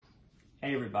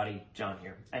Hey everybody, John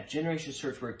here. At Generations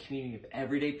Church, we're a community of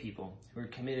everyday people who are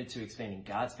committed to expanding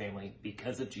God's family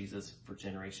because of Jesus for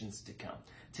generations to come.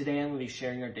 Today I'm going to be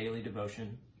sharing our daily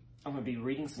devotion. I'm going to be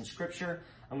reading some scripture,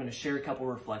 I'm going to share a couple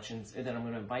reflections, and then I'm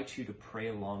going to invite you to pray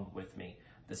along with me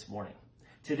this morning.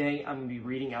 Today I'm going to be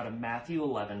reading out of Matthew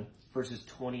 11, verses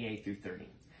 28 through 30. It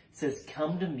says,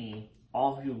 "Come to me,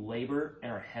 all who labor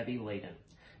and are heavy laden,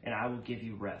 and I will give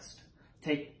you rest.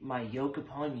 Take my yoke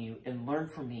upon you and learn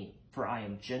from me, for I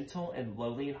am gentle and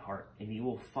lowly in heart, and you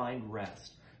will find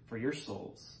rest for your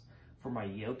souls. For my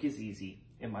yoke is easy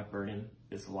and my burden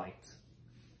is light."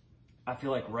 I feel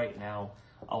like right now,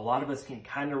 a lot of us can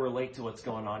kind of relate to what's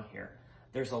going on here.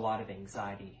 There's a lot of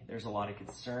anxiety, there's a lot of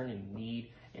concern and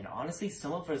need, and honestly,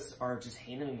 some of us are just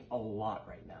handling a lot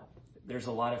right now. There's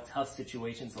a lot of tough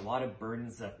situations, a lot of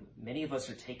burdens that many of us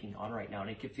are taking on right now, and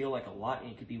it could feel like a lot,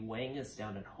 and it could be weighing us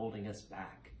down and holding us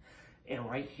back. And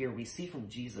right here, we see from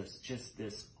Jesus just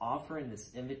this offer and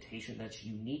this invitation that's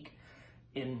unique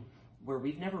in where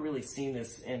we've never really seen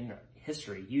this in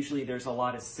history. Usually there's a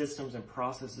lot of systems and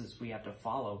processes we have to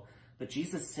follow, but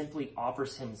Jesus simply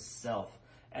offers himself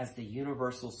as the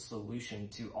universal solution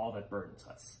to all that burdens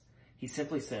us. He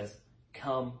simply says,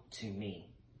 "Come to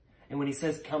me." And when he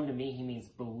says, "Come to me," he means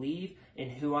believe in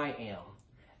who I am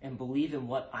and believe in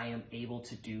what I am able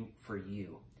to do for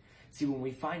you. See, when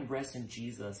we find rest in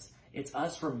Jesus, it's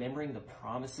us remembering the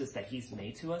promises that he's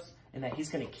made to us and that he's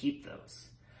going to keep those.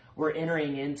 We're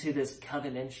entering into this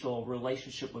covenantal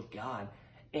relationship with God,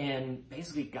 and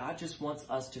basically God just wants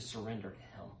us to surrender to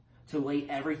him, to lay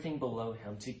everything below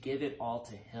him, to give it all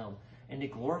to him, and to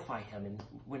glorify him. And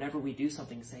whenever we do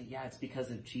something, say, yeah, it's because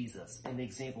of Jesus and the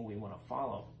example we want to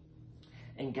follow.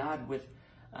 And God, with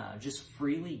just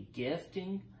freely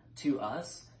gifting to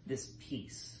us this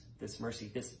peace, this mercy,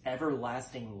 this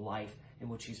everlasting life in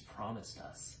which he's promised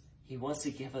us. He wants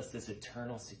to give us this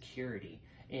eternal security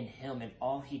in him, and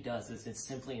all he does is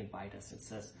simply invite us and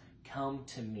says, "Come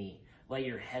to me, lay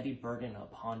your heavy burden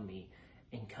upon me,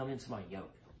 and come into my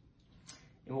yoke."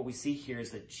 And what we see here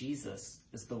is that Jesus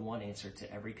is the one answer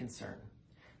to every concern,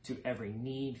 to every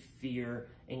need,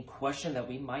 fear, and question that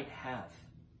we might have.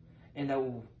 And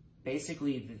that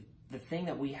basically the thing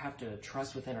that we have to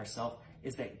trust within ourselves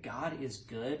is that God is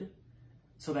good,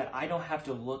 so that I don't have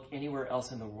to look anywhere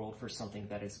else in the world for something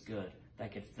that is good,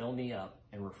 that can fill me up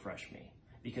and refresh me.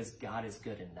 Because God is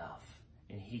good enough,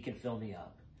 and he can fill me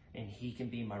up, and he can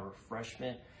be my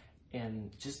refreshment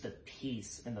and just the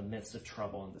peace in the midst of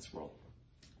trouble in this world.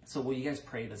 So will you guys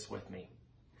pray this with me?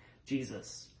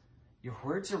 Jesus, your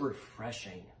words are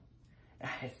refreshing.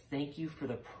 I thank you for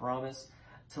the promise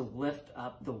to lift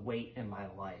up the weight in my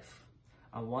life.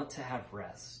 I want to have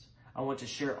rest. I want to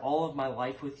share all of my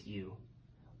life with you.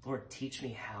 Lord, teach me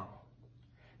how.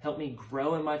 Help me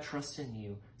grow in my trust in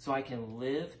you so I can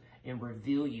live and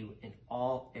reveal you in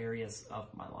all areas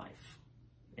of my life.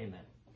 Amen.